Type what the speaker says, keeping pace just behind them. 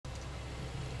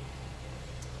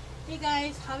Hey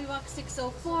guys,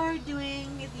 Hobbybox604 doing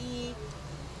the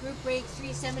group break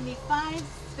 375,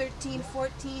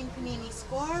 13-14 Panini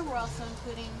score. We're also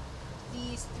including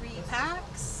these 3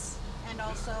 packs, and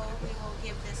also we will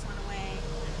give this one away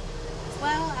as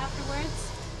well afterwards.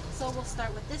 So we'll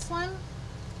start with this one.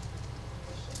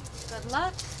 Good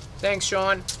luck. Thanks,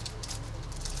 Sean.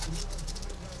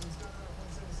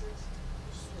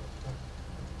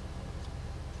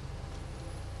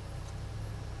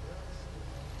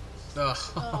 Ugh.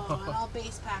 Oh, an all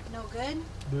base pack, no good.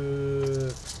 Boo.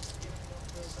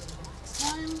 Next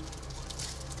one.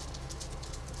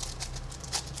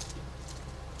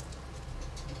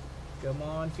 Come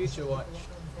on, Future Watch.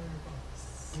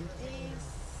 Base.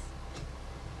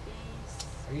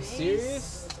 Are you Base.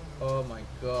 serious? Oh my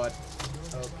god.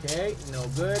 Okay, no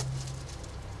good.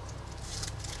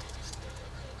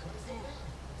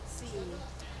 Let's see.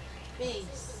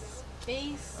 Base.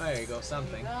 Base. There you go,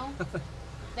 something. There you go.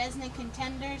 Vesna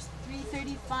Contenders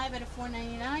 335 out of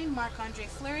 499. Marc-Andre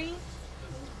Fleury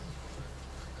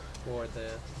For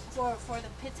the for the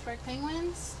Pittsburgh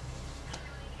Penguins.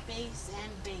 Base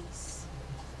and base.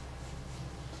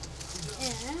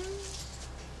 And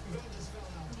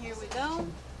here we go.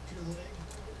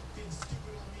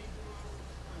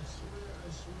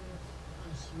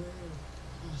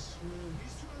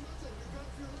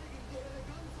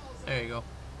 There you go.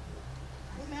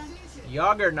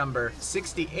 Yager number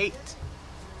 68.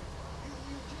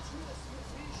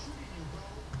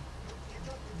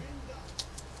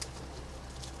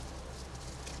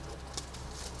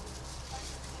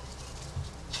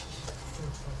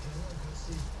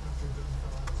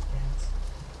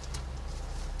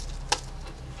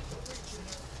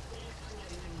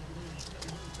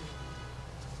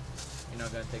 You're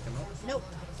not gonna take him out? Nope.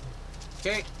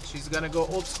 Okay, she's gonna go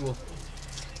old school.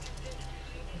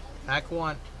 Pack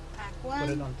 1. Pack 1. Put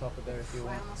it on top of there if you I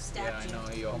want. almost Yeah, stabbed I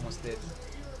know, you almost did.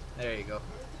 There you go.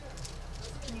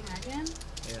 Can you imagine?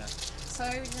 Yeah.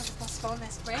 Sorry, we just have to postpone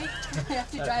this break. I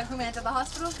have to drive him to the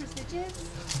hospital for stitches.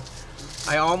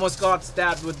 I almost got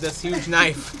stabbed with this huge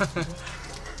knife.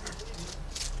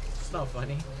 It's not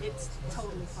funny. It's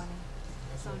totally funny.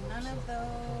 So none of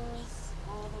those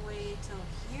all the way till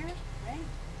here, right?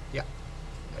 Yeah.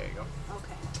 There you go.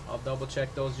 Okay. I'll double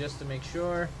check those just to make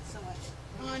sure. So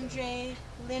Andre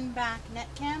Lindback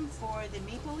Netcam for the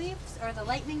Maple Leafs, or the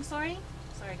Lightning, sorry.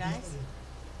 Sorry guys.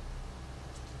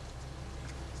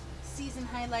 Season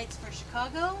highlights for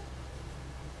Chicago.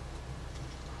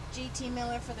 JT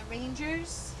Miller for the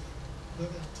Rangers.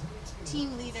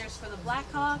 Team leaders for the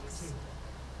Blackhawks.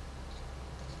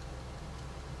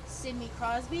 Sidney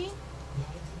Crosby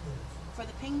for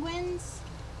the Penguins.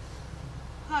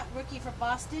 Hot rookie for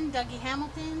Boston, Dougie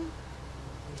Hamilton.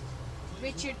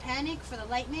 Richard Panik for the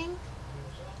Lightning.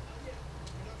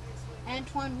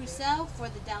 Antoine Roussel for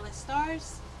the Dallas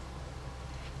Stars.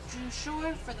 Drew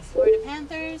Shore for the Florida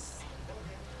Panthers.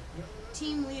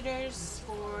 Team leaders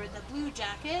for the Blue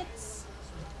Jackets.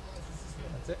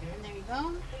 That's it. And there you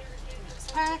go.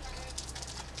 Next pack.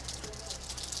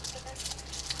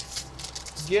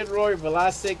 Gilroy,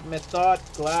 Vlasic, Method,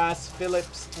 Glass,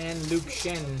 Phillips, and Luke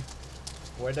Shen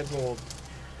for the gold.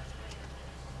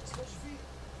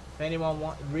 If anyone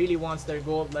really wants their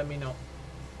gold, let me know.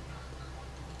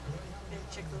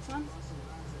 Check those ones.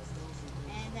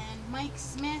 And then Mike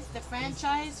Smith, the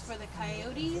franchise for the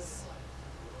Coyotes.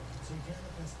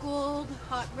 Gold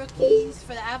hot rookies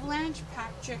for the Avalanche,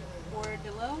 Patrick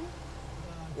Bordelot.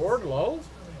 Bordelot?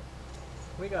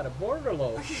 We got a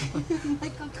Bordelot.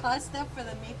 Michael Costa for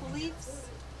the Maple Leafs.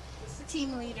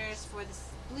 Team leaders for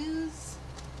the Blues.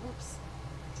 Oops.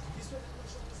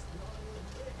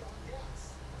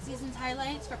 Season's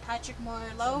highlights for Patrick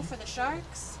Morello for the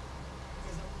Sharks.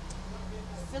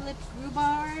 Philip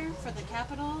Grubauer for the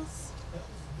Capitals.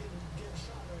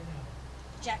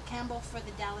 Jack Campbell for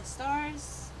the Dallas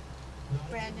Stars.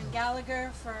 Brandon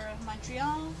Gallagher for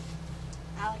Montreal.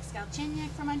 Alex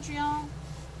Galchenyuk for Montreal.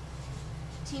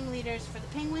 Team leaders for the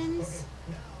Penguins.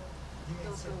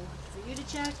 Those go for you to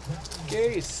check.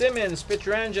 Okay, Simmons,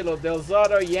 Pietrangelo,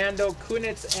 Delzato, Yando,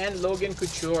 Kunitz, and Logan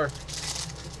Couture.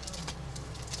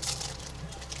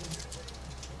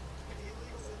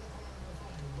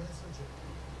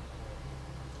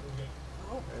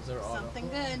 Oh, There's our auto. something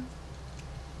good.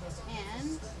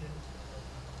 And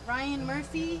Ryan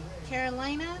Murphy,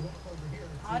 Carolina,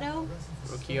 auto.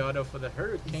 Rookie auto for the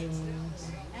Hurricanes.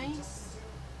 Nice.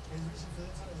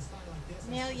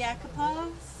 Neil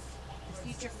Yakupov,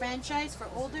 future franchise for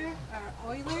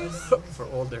Oilers. For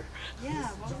older. Yeah,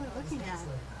 what was I looking at?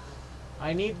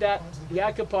 I need that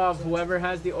Yakupov, whoever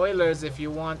has the Oilers, if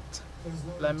you want,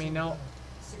 let me know.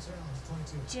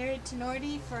 Jared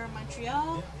Tenorti for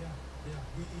Montreal.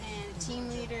 And team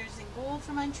leaders in gold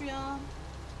for Montreal.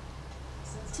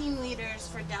 Team leaders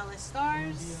for Dallas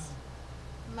Stars.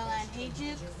 Milan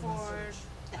Hajic for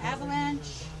the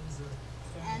Avalanche.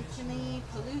 Anthony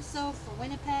Peluso for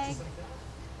Winnipeg.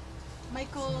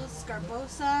 Michael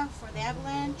Scarbosa for the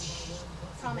Avalanche.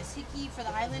 Thomas Hickey for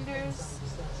the Islanders.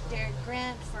 Derek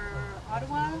Grant for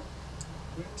Ottawa.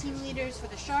 Team leaders for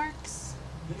the Sharks.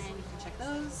 And you can check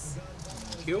those.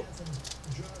 Cute.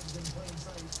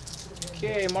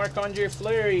 Okay, Marc-Andre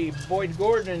Fleury, Boyd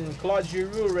Gordon, Claude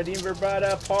Giroux, Radim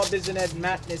Verbrata, Paul Bizinet,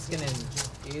 Matt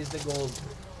Niskanen is the gold.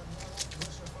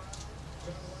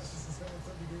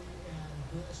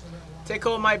 Take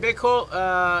home my big hole.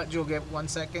 You'll get 1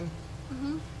 second.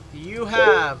 You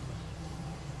have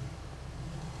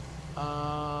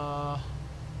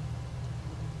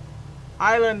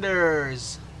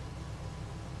Islanders,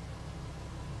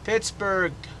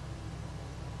 Pittsburgh,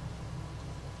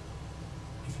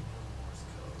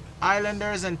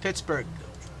 Islanders and Pittsburgh.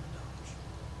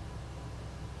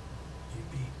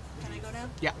 Can I go down?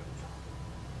 Yeah.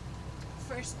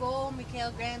 First goal,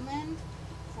 Mikael Granlund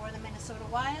for the Minnesota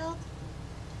Wild.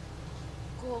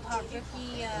 Gold hot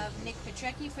rookie of Nick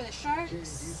Petrecki for the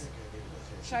Sharks.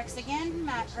 Sharks again,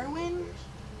 Matt Irwin.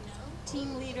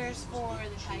 Team leaders for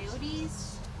the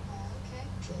Coyotes.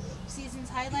 Season's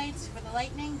highlights for the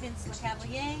Lightning, Vince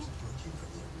LeCavalier.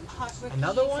 Hot rookie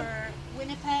Another one? for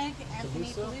Winnipeg,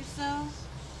 Anthony Peluso.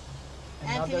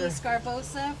 Another. Anthony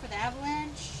Scarbosa for the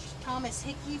Avalanche. Thomas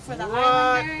Hickey for the What?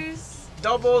 Islanders.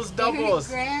 Doubles. Derek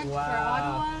Grant for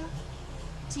Ottawa.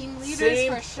 Team leaders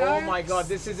for Sharks. Oh my god,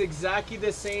 this is exactly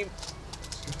the same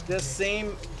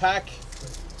pack.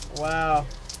 Wow.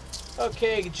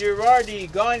 Okay,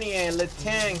 Girardi, Gagner,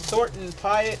 Letang, Thornton,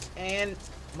 Pyatt, and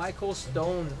Michael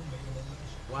Stone.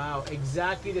 Wow,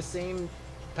 exactly the same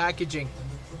packaging.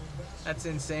 That's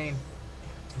insane.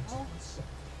 Oh.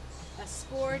 A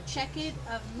score check-it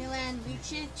of Milan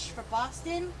Lucic for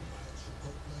Boston.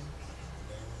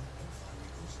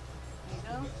 There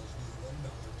you go.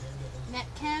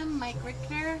 Netcam, Mike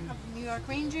Richter of the New York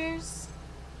Rangers.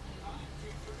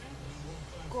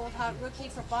 Gold hot rookie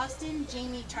for Boston,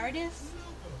 Jamie Tardif.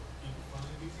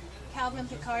 Calvin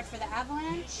Pickard for the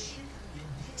Avalanche.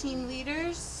 Team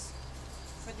leaders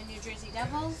for the New Jersey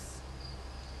Devils.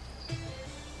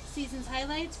 Season's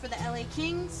highlights for the LA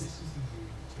Kings.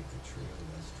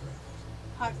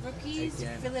 Hot rookies,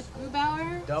 Again. Philip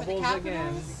Grubauer for the Doubles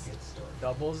again. Capitals.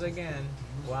 Doubles again.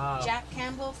 Wow. Jack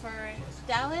Campbell for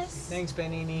Dallas. Thanks,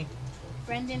 Panini.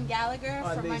 Brendan Gallagher for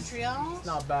At least Montreal. It's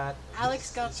not bad.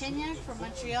 Alex Galchenyuk for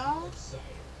Montreal.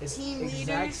 It's Team exact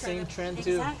leaders for same the, trend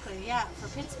too. Exactly, yeah.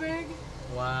 For Pittsburgh.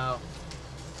 Wow.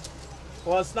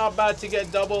 Well, it's not bad to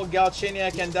get double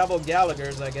Galchenyuk and double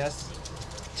Gallagher's, I guess.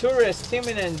 Tourist,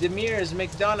 Timonen, Demirs,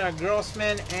 McDonough,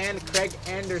 Grossman, and Craig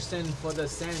Anderson for the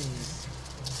Sens.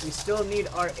 We still need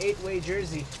our 8-way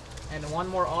jersey and one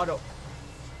more auto.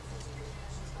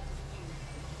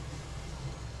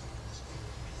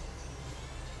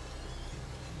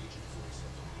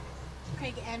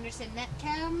 Craig Anderson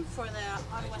Netcam for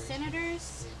the Ottawa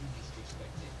Senators.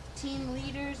 Team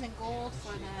leaders in gold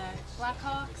for the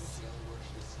Blackhawks.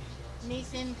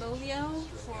 Nathan Beaulieu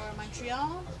for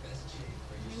Montreal.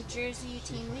 New Jersey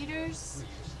team leaders.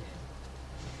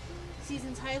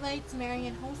 Season's highlights,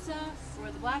 Marian Hossa for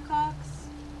the Blackhawks.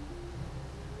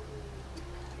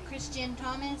 Christian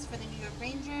Thomas for the New York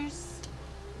Rangers.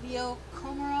 Leo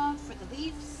Komarov for the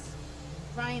Leafs.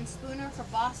 Ryan Spooner for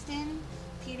Boston.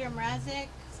 Peter Mrazek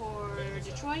for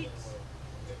Detroit.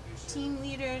 Team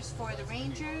leaders for the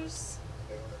Rangers.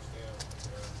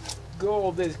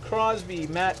 Gold is Crosby,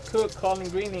 Matt Cook, Colin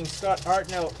Greening, Scott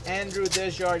Hartnell, Andrew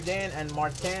Desjardins, and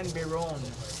Martin Biron.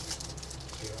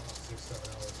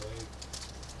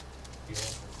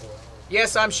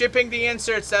 Yes, I'm shipping the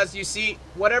inserts, as you see.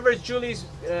 Whatever Julie's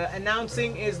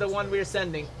announcing is the one we're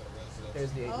sending. There's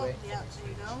the 8-way. Oh, yeah, there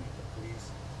you go.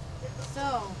 So,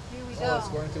 here we Oh, go. it's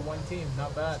going to one team.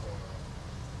 Not bad.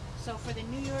 So, for the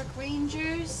New York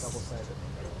Rangers, Double-sided.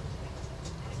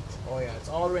 Oh, yeah, it's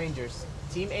all Rangers.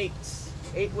 Team 8.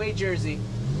 8-way jersey.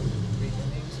 Read the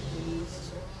names,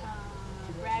 please.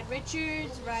 Brad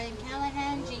Richards, Ryan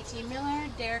Callahan, JT Miller,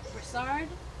 Derek Brassard.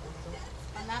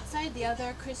 On that side, the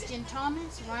other Christian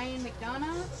Thomas, Ryan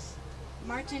McDonough,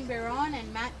 Martin Biron,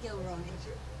 and Matt Gilroy.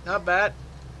 Not bad.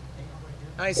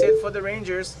 Nice hit for the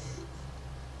Rangers.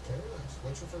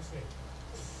 What's your first name?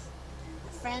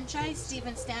 Franchise,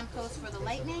 Steven Stamkos for the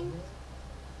Lightning.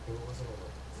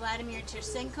 Vladimir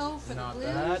Tarasenko for Not the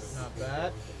Blues. bad. Not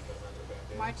bad.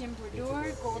 Martin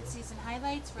Brodeur, gold season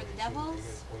highlights for the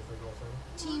Devils.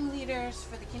 Team leaders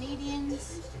for the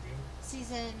Canadians.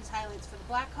 Seasons highlights for the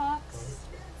Blackhawks.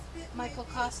 Michael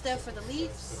Costa for the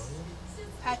Leafs.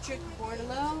 Patrick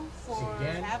Bordelot for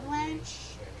Avalanche.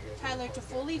 Tyler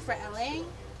Toffoli for LA.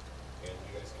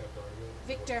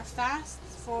 Victor Fast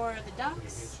for the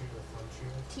Ducks.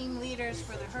 Team leaders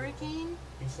for the Hurricane.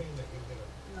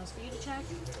 And those for you to check.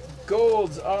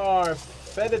 Golds are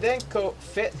Fedotenko,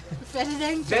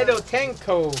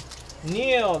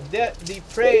 Neil,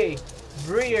 Depre,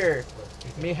 Breer,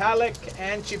 Mihalik,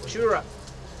 and Chipchura.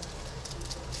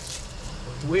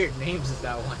 Weird names is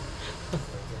that one.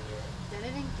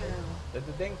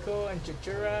 Fedotenko and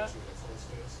Chipchura.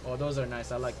 Oh, those are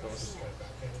nice. I like those.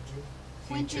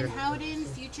 Quentin Howden,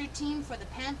 future team for the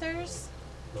Panthers.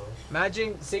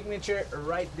 Imagine signature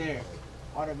right there.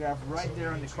 Autograph right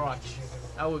there on the crotch.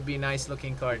 That would be a nice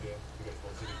looking card.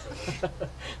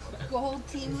 Gold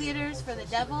team leaders for the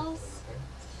Devils.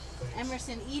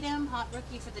 Emerson Edom, hot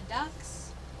rookie for the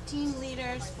Ducks. Team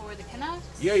leaders for the Canucks.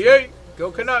 Yeah.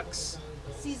 Go Canucks.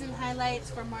 Season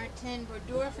highlights for Martin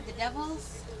Brodeur for the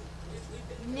Devils.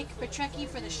 Nick Petrecki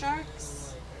for the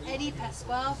Sharks. Eddie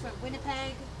Pasquale for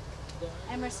Winnipeg.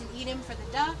 Emerson Edom for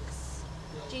the Ducks.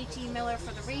 JT Miller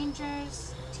for the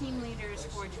Rangers. Team leaders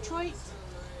for Detroit.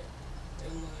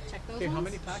 Check those Okay, ones. how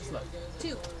many packs left?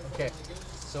 2. Okay,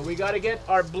 so we got to get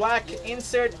our black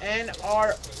insert and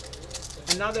our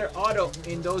another auto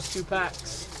in those 2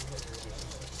 packs.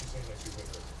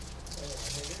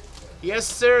 Yes,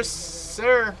 sir.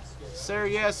 Sir,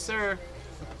 yes, sir.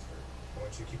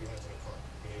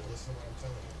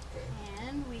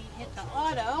 And we hit the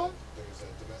auto.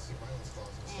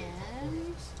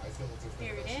 And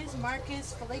here it is,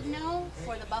 Marcus Foligno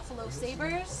for the Buffalo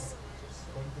Sabres.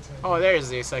 Oh, there's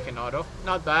the second auto.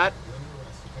 Not bad.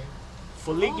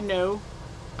 Foligno.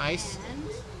 Nice. And,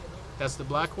 That's the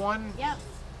black one. yep,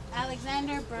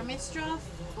 Alexander Burmistrov,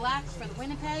 black for the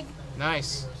Winnipeg.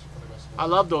 Nice. I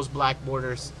love those black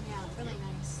borders. Yeah, really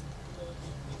nice.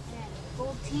 And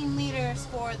gold team leaders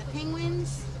for the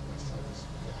Penguins.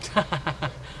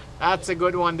 That's a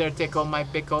good one there, Tickle My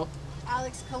Pickle.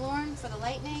 Alex Killorn for the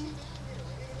Lightning.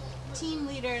 Team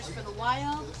leaders for the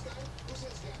Wild.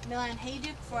 Milan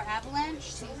Hajduk for Avalanche,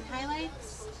 season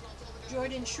highlights.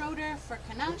 Jordan Schroeder for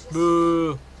Canucks.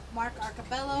 Boo. Mark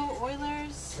Arcabello,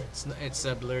 Oilers. It's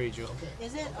a blurry jewel.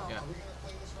 Is it? Oh. Yeah.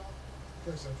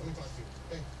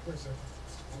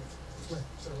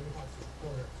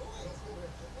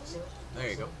 There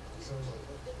you go.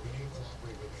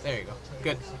 There you go.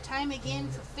 Good. Time again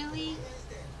for Philly.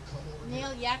 Neil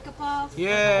Yakupov for the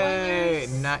Yay!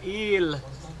 Oilers. Nail.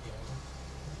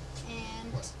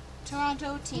 And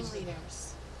Toronto team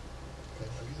leaders.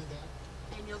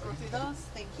 And you'll go through those.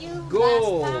 Thank you.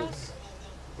 Gold. Last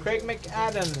Craig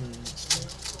McAdams.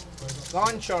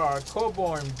 Gonchar,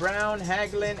 Coburn, Brown,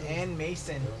 Hagelin, and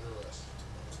Mason.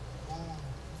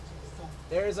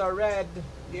 There's our red.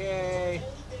 Yay.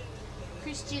 pack.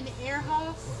 Christian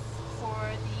Ehrhoff for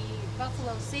the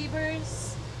Buffalo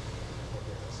Sabres.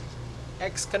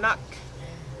 Ex-Canuck.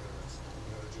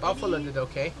 Buffalo did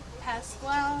okay.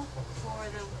 Pasquale for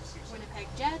the Winnipeg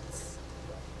Jets.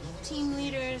 Team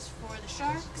leaders for the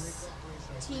Sharks.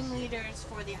 Team leaders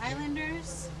for the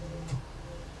Islanders.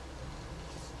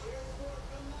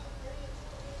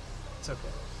 It's okay.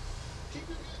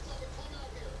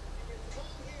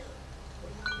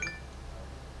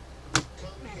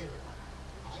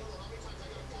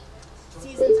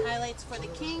 Season's highlights for the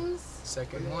Kings.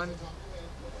 Second one.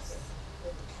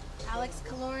 Alex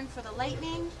Killorn for the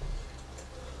Lightning.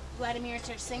 Vladimir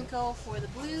Tarasenko for the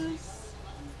Blues.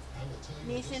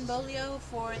 Nathan Beaulieu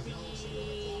for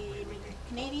the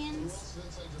Canadians.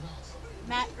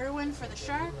 Matt Irwin for the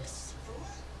Sharks.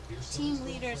 Team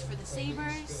leaders for the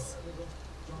Sabres.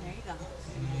 There you go.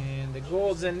 And the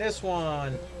golds in this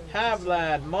one.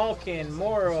 Havlad, Malkin,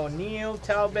 Morrow, Neal,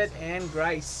 Talbot, and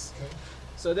Grice.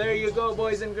 So there you go,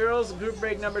 boys and girls. Group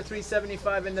break number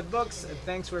 375 in the books.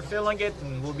 Thanks for filling it,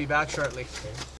 and we'll be back shortly.